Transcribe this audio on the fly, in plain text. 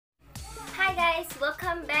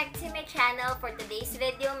Welcome back to my channel. For today's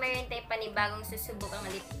video, meron tayong panibagong susubukang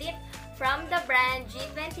lip tint from the brand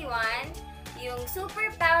G21. Yung Super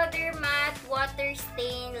Powder Matte Water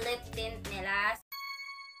Stain Lip Tint nila.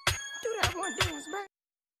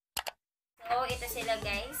 So, ito sila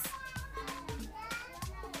guys.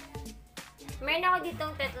 Meron ako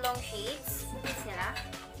ditong tatlong shades. Ito sila.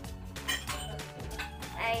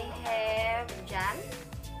 I have Chum.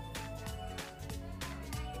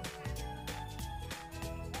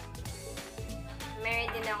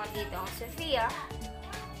 Meron din ako dito ang Sophia.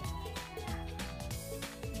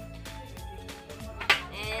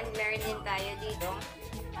 And meron din tayo dito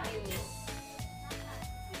Yumi.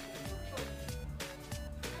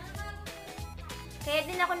 Kaya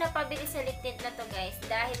din ako napabili sa lip tint na to guys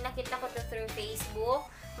dahil nakita ko to through Facebook.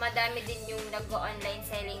 Madami din yung nag-online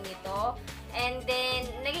selling nito. And then,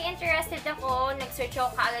 naging interested ako. Nag-search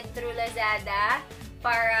ako kaagad through Lazada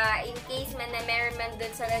para in case man na meron man dun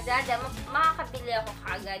sa Lazada, makakabili ako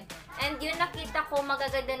kaagad. And yun, nakita ko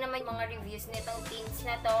magaganda naman mga reviews nitong tints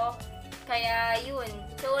na to. Kaya yun.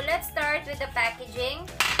 So, let's start with the packaging.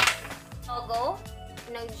 Logo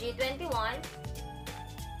ng G21.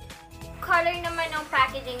 Color naman ang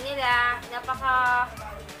packaging nila.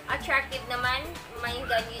 Napaka-attractive naman. May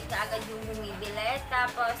ganyan ka agad yung bumibili.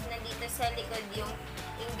 Tapos, nandito sa likod yung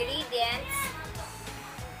ingredients.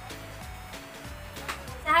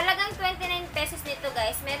 Sa halagang 29 pesos nito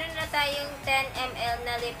guys, meron na tayong 10 ml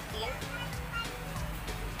na lip tint.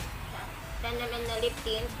 10 ml na lip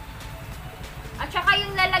tint. At saka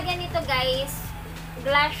yung lalagyan nito guys,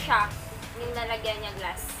 glass siya. Yung lalagyan niya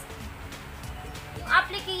glass. Yung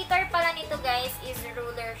applicator pala nito guys is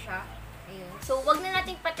roller siya. Ayun. So, wag na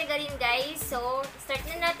nating patigarin guys. So, start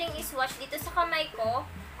na nating iswatch dito sa kamay ko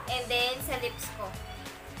and then sa lips ko.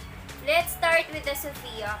 Let's start with the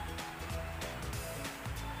Sophia.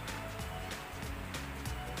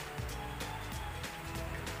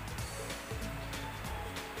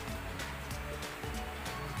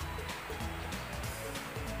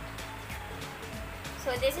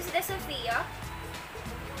 So, this is the Sophia.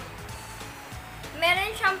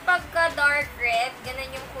 Meron siyang pagka-dark red. Ganun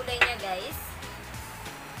yung kulay niya, guys.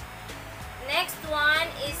 Next one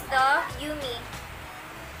is the Yumi.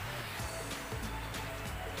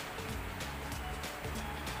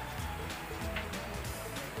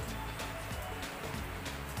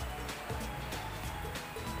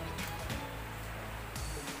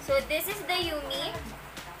 So, this is the Yumi.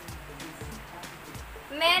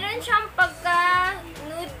 Meron siyang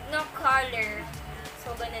pagka-nude na color.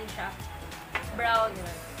 So, ganun siya. Brown.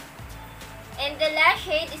 And the last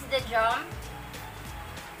shade is the Chum.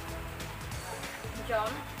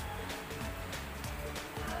 Chum.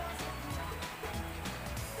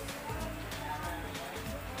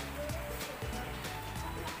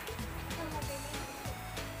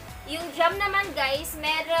 Yung Chum naman guys,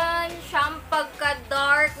 meron siyang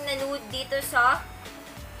pagka-dark na nude dito sa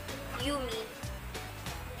Yumi.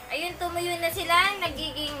 Ayun, tumuyo na sila.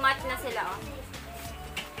 Nagiging matte na sila. Oh.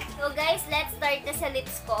 So guys, let's start na sa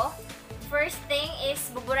lips ko. First thing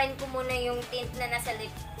is, buburan ko muna yung tint na nasa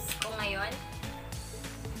lips ko ngayon.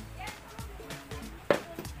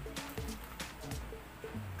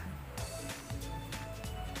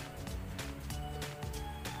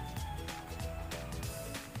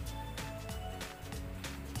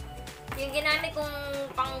 Yung ginamit kong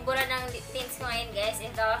pangbura ng lip tints ko ngayon guys,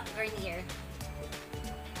 ito, Garnier.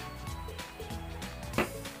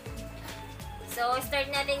 So, start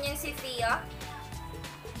natin yung Sophia.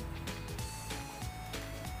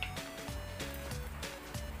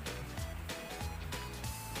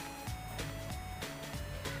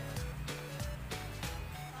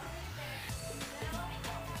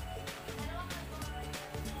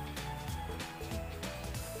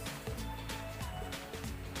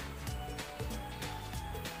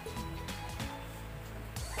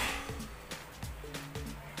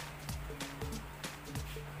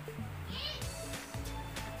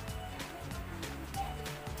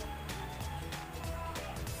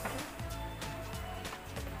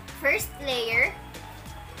 First layer.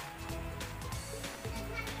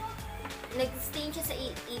 Nag-stain siya sa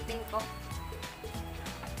ipin ko.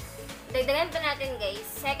 Dagdagan pa natin guys.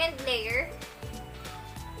 Second layer.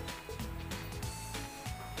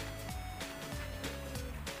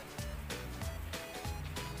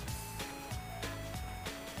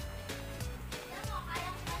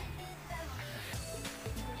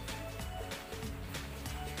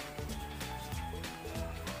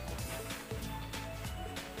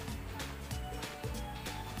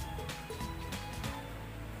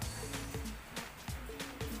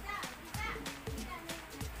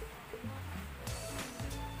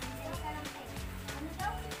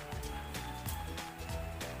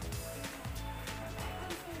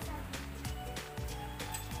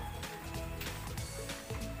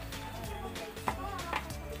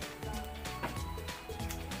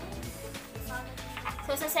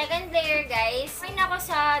 So, sa second layer, guys, may na ako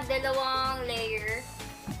sa dalawang layer.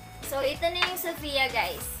 So, ito na yung Sophia,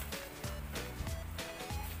 guys.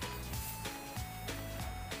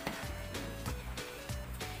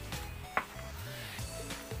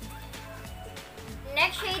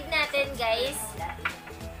 Next shade natin, guys,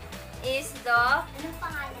 is the Anong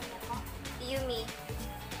pangalan niya po? Yumi.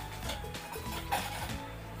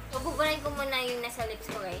 Buburay ko muna yung nasa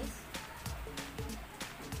lips ko, guys.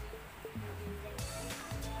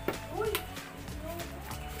 Uy!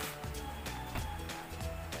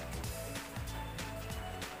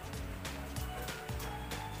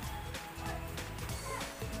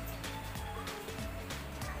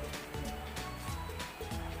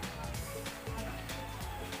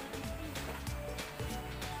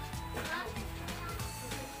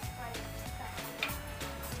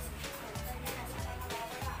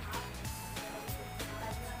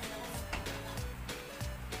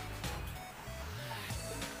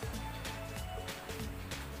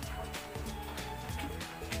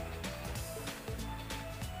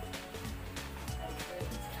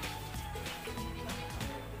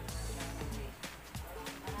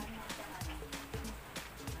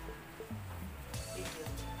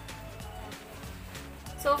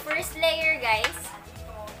 So, first layer, guys.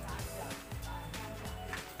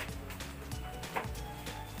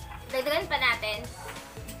 Dagdagan pa natin.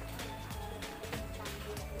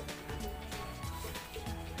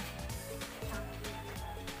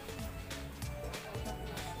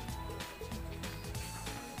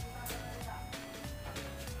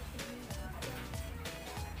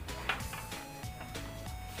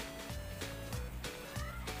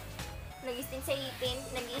 Nag-stain sa ipin.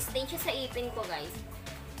 Nag-stain siya sa ipin ko, guys.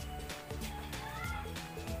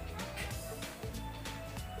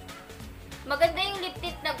 Maganda yung lip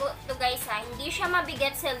tint na to, guys, ha. Hindi siya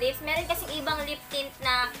mabigat sa lips. Meron kasing ibang lip tint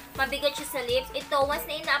na mabigat siya sa lips. Ito, once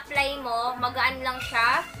na ina-apply mo, magaan lang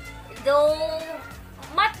siya. Though,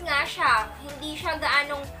 matte nga siya. Hindi siya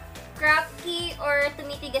gaanong cracky or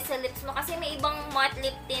tumitigas sa lips mo. Kasi may ibang matte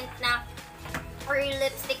lip tint na or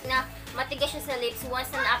lipstick na matigas siya sa lips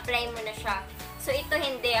once na na-apply mo na siya. So, ito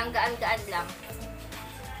hindi. Ang gaan-gaan lang.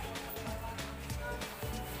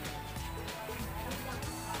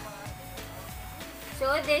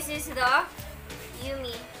 So, this is the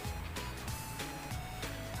Yumi.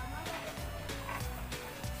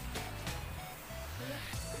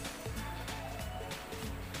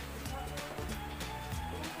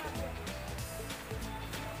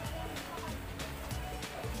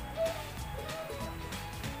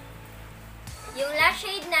 Yung last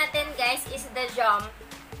shade natin, guys, is the Chum.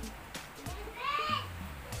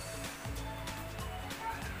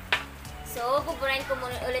 So, buburahin ko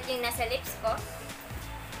muna ulit yung nasa lips ko.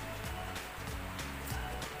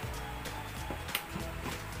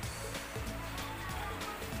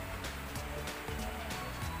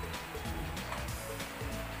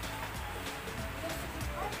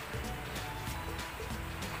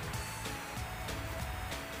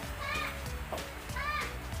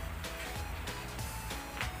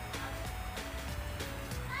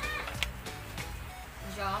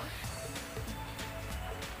 Chum.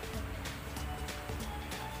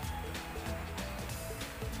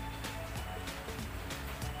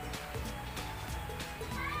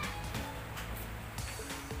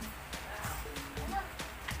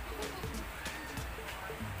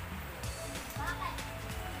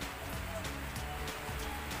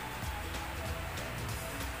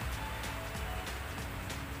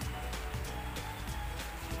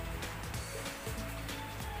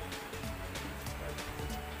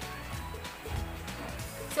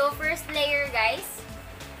 So, first layer, guys.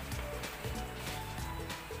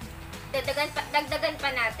 Dagdagan pa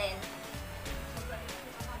natin.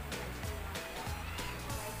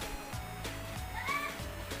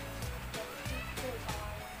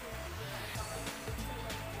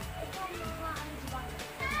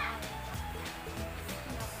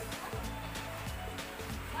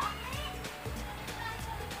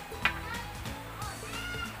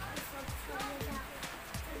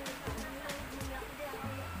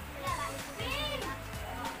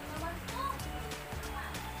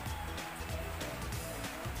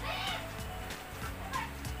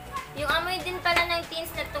 Yung amoy din pala ng tints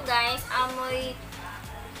na to, guys, amoy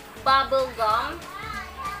bubble gum.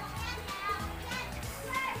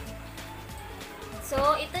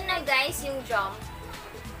 So, ito na, guys, yung Chum.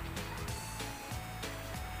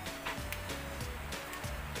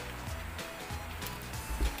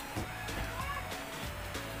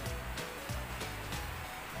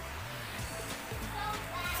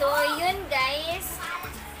 So, yun, guys.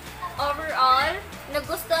 Overall,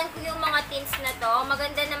 nagustuhan ko yung mga tints tints na to.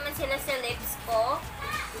 Maganda naman sila sa lips ko.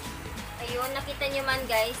 Ayun, nakita nyo man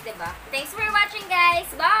guys, diba? Thanks for watching guys!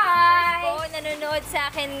 Bye! Oh, nanonood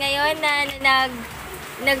sa akin ngayon na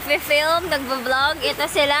nagfi-film, nagvo-vlog. Ito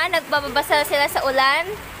sila, nagbabasa sila sa ulan.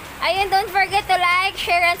 Ayun, don't forget to like,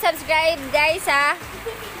 share, and subscribe guys ha!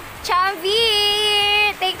 Chum!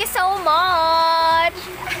 Thank you so much!